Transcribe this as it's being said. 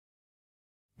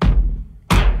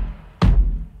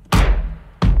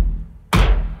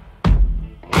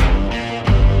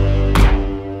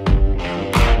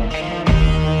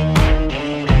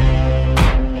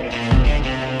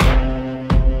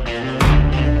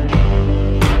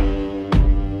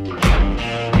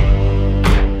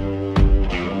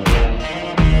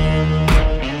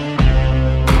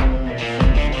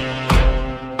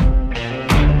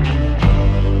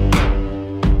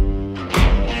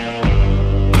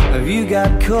Have you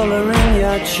got color in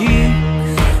your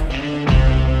cheeks?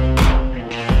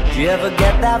 Do you ever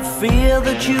get that fear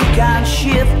that you can't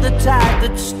shift, the tide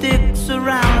that sticks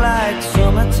around like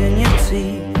summits in your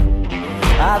teeth?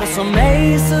 Are there some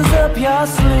aces up your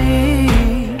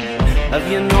sleeve? Have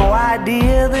you no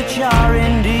idea that you're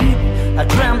in deep? I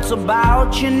dreamt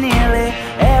about you nearly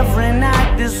every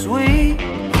night this week.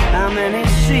 How many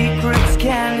secrets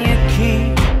can you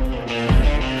keep?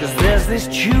 'Cause there's this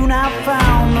tune I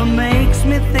found that makes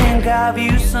me think of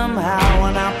you somehow,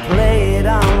 and I play it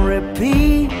on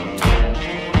repeat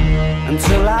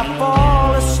until I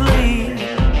fall asleep,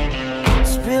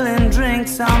 spilling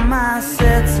drinks on my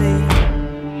settee.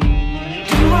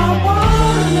 Do I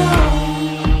wanna know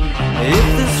if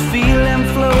this feeling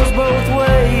flows both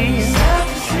ways? Sad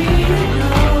to see you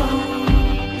go.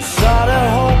 Sorta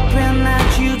hoping that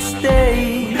you'd stay.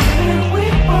 Maybe we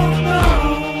both know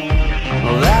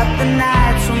that the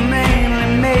nights were mainly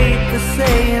made for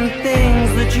saying things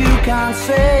that you can't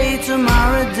say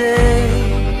tomorrow day.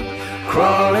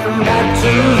 Crawling back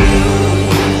to you,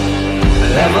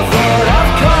 never thought I'd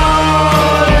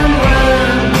call and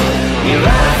run. You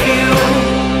like you,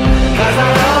 'cause I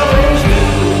always do.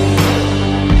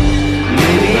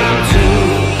 Maybe I'm too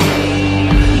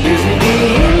busy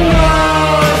being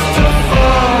lost to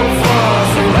fall for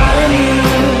somebody new.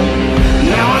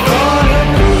 Now I thought it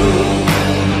through,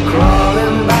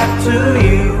 crawling back to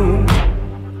you.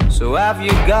 So have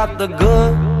you got the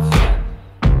goods?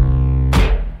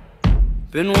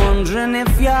 Been wondering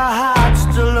if your heart's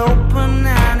still open,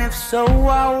 and if so,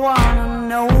 I wanna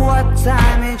know what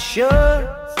time it should.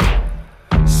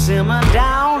 Simmer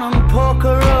down and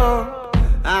poker up.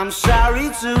 I'm sorry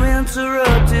to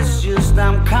interrupt, it's just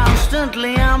I'm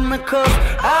constantly on the cusp.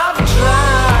 I've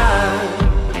tried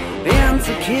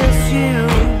to kiss you.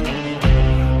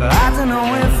 I don't know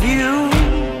if you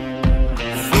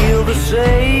feel the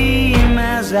same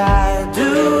as I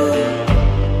do,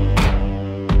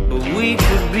 but we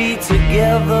could be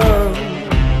together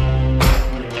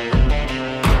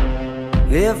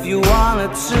if you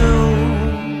wanted to.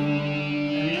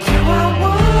 Do I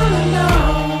wanna know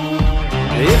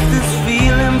if this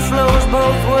feeling flows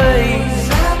both ways?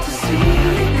 Sad to see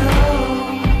you go.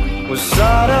 Was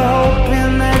sorta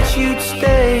hoping that you'd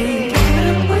stay.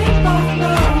 Didn't we both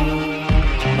know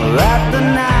that the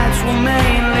nights were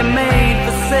mainly made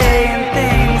for saying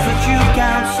things that you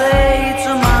can't say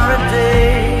tomorrow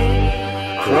day?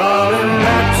 Crawling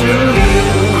back to you.